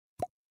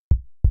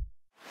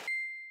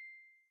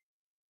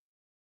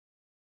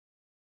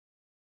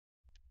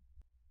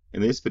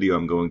In this video,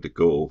 I'm going to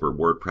go over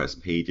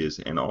WordPress pages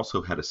and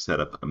also how to set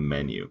up a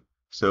menu.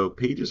 So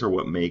pages are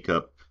what make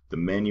up the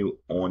menu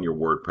on your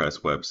WordPress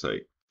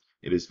website.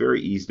 It is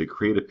very easy to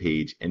create a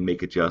page and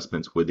make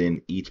adjustments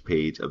within each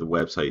page of the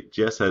website,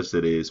 just as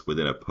it is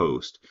within a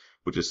post,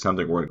 which is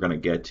something we're going to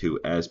get to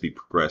as we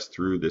progress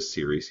through this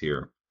series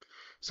here.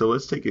 So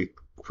let's take a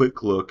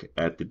quick look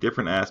at the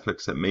different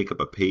aspects that make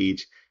up a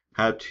page,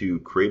 how to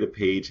create a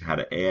page, how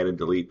to add and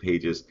delete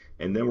pages,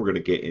 and then we're going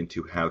to get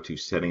into how to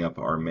setting up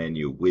our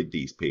menu with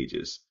these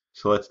pages.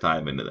 So let's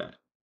dive into that.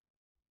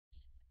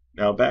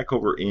 Now back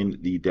over in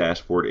the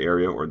dashboard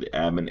area or the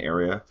admin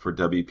area for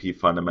WP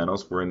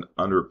fundamentals, we're in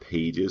under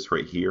pages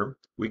right here.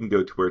 We can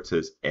go to where it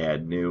says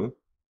add new.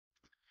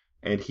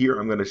 And here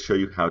I'm going to show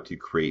you how to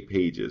create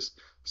pages.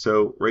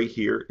 So right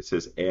here it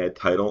says add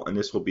title, and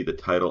this will be the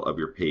title of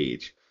your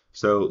page.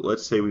 So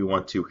let's say we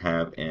want to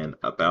have an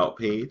about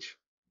page,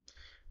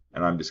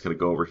 and I'm just going to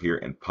go over here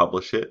and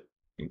publish it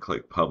and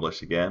click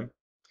publish again.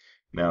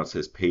 Now it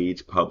says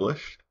page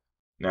published.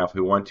 Now if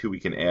we want to, we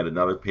can add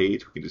another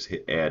page. We can just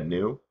hit add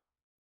new.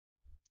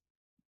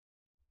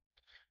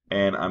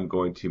 And I'm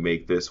going to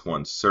make this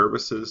one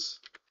services.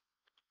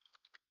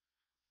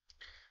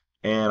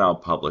 And I'll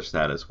publish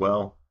that as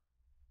well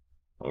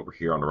over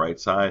here on the right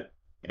side.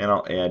 And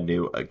I'll add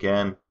new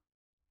again.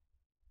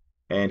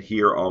 And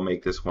here I'll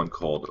make this one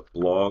called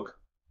blog.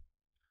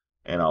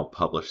 And I'll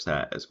publish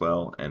that as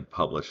well and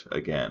publish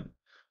again.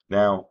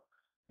 Now,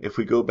 if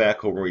we go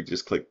back over and we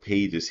just click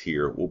pages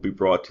here, we'll be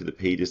brought to the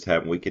pages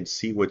tab and we can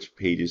see which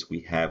pages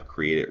we have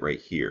created right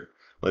here.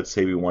 Let's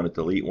say we want to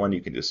delete one, you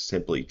can just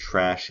simply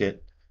trash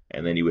it,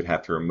 and then you would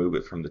have to remove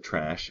it from the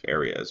trash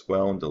area as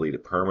well and delete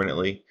it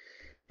permanently.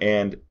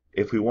 And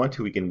if we want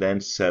to, we can then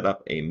set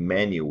up a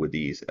menu with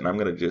these, and I'm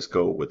going to just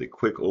go with a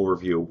quick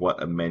overview of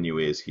what a menu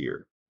is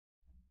here.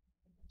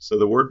 So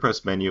the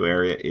WordPress menu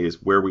area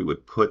is where we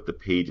would put the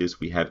pages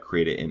we have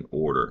created in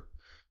order.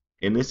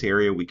 In this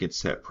area, we can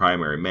set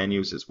primary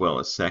menus as well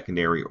as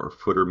secondary or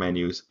footer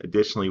menus.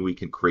 Additionally, we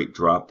can create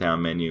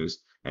drop-down menus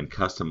and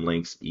custom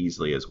links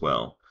easily as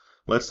well.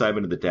 Let's dive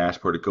into the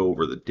dashboard to go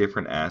over the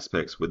different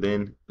aspects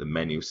within the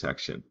menu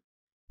section.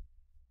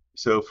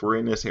 So if we're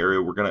in this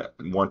area, we're going to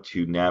want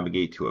to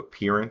navigate to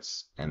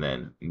Appearance and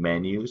then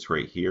Menus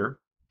right here.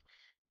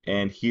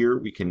 And here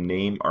we can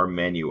name our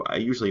menu. I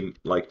usually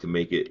like to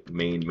make it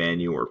main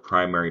menu or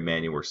primary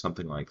menu or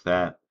something like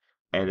that.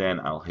 And then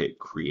I'll hit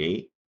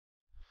create.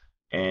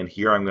 And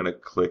here I'm going to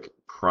click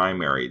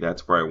primary.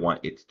 That's where I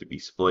want it to be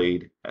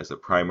displayed as a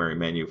primary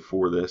menu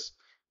for this.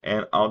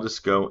 And I'll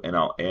just go and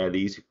I'll add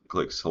these. You can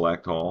click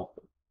select all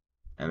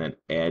and then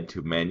add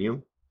to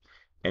menu.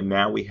 And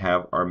now we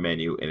have our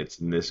menu and it's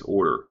in this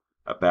order: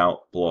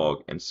 about,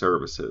 blog, and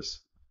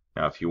services.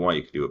 Now, if you want,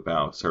 you can do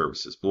about,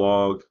 services,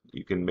 blog.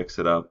 You can mix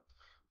it up.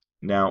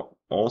 Now,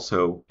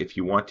 also, if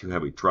you want to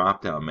have a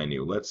drop-down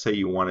menu, let's say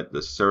you wanted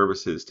the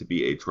services to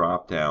be a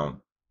drop-down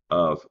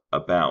of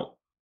about,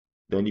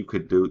 then you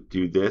could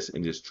do this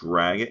and just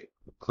drag it,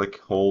 click,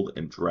 hold,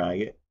 and drag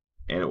it,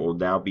 and it will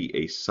now be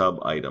a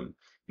sub-item.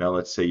 Now,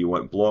 let's say you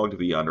want blog to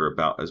be under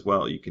about as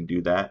well. You can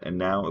do that, and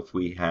now if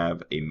we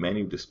have a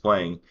menu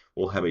displaying,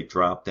 we'll have a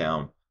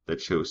drop-down that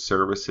shows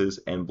services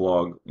and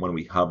blog when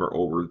we hover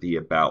over the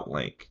about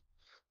link.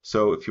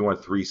 So if you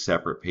want 3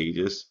 separate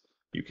pages,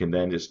 you can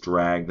then just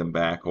drag them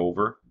back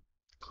over,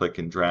 click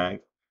and drag,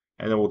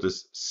 and then we'll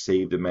just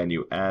save the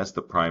menu as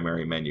the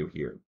primary menu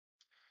here.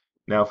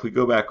 Now if we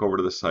go back over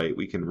to the site,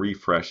 we can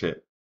refresh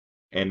it,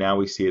 and now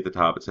we see at the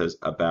top it says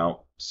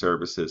about,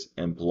 services,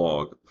 and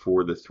blog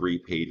for the 3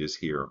 pages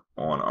here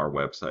on our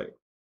website.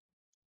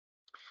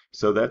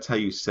 So that's how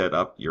you set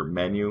up your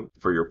menu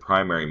for your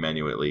primary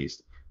menu at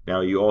least.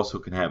 Now you also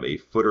can have a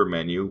footer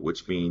menu,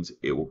 which means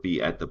it will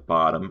be at the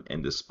bottom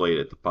and displayed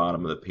at the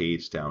bottom of the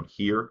page down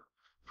here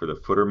for the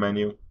footer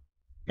menu.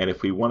 And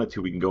if we wanted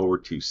to, we can go over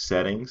to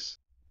settings,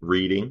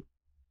 reading,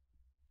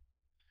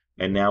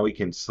 and now we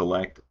can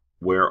select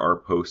where our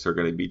posts are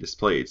going to be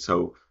displayed.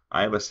 So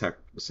I have a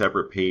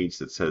separate page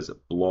that says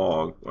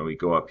blog when we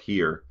go up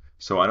here.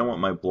 So I don't want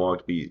my blog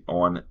to be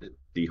on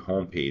the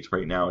home page.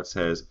 Right now it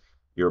says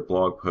your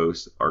blog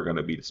posts are going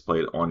to be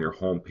displayed on your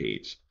home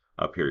page.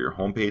 Up here, your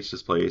home page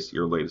displays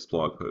your latest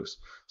blog post.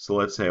 So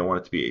let's say I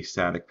want it to be a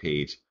static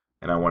page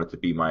and I want it to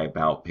be my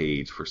about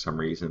page for some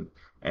reason.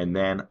 And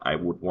then I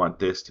would want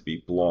this to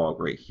be blog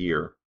right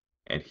here.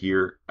 And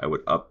here I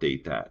would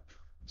update that.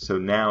 So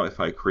now if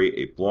I create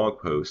a blog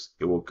post,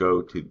 it will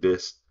go to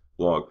this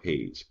blog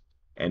page.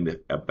 And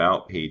the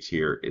about page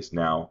here is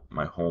now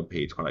my home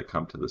page when I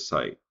come to the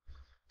site.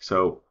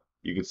 So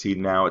you can see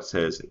now it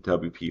says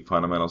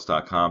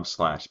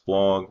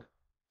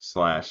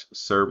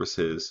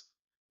wpfundamentals.com/blog/services.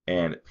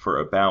 And for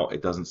about,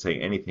 it doesn't say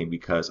anything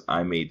because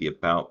I made the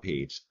about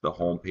page the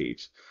home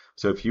page.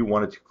 So if you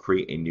wanted to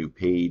create a new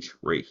page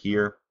right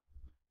here,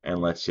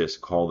 and let's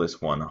just call this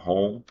one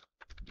home,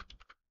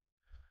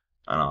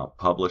 and I'll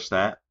publish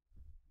that,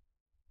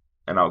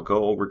 and I'll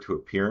go over to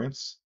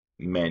appearance,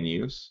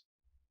 menus,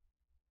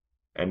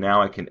 and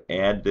now I can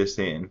add this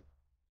in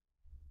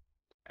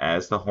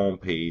as the home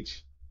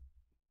page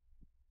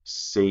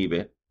save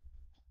it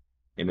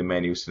in the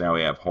menu. So now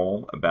we have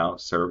home,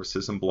 about,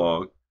 services, and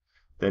blog.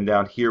 Then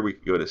down here we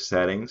can go to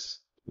settings,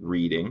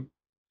 reading,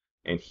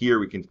 and here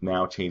we can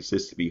now change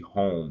this to be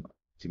home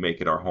to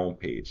make it our home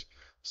page.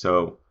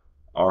 So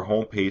our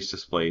home page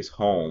displays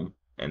home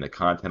and the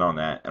content on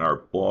that, and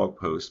our blog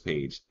post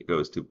page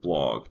goes to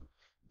blog.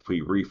 If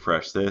we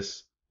refresh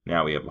this,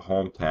 now we have a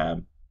home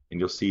tab, and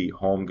you'll see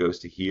home goes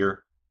to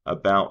here.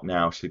 About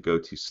now should go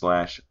to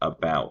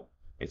 /about.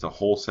 It's a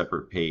whole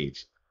separate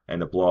page,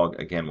 and the blog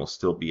again will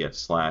still be at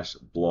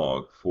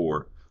 /blog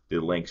for the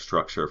link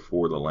structure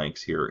for the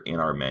links here in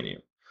our menu.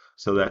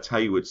 So that's how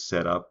you would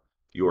set up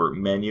your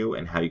menu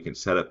and how you can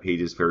set up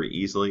pages very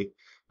easily.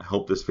 I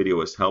hope this video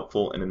was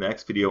helpful. In the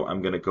next video,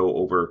 I'm going to go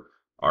over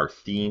our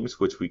themes,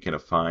 which we can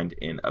find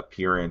in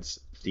Appearance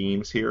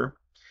Themes here.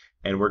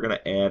 And we're going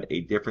to add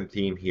a different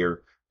theme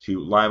here to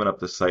liven up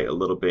the site a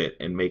little bit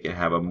and make it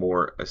have a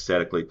more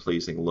aesthetically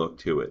pleasing look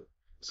to it.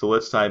 So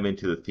let's dive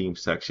into the theme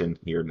section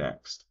here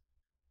next.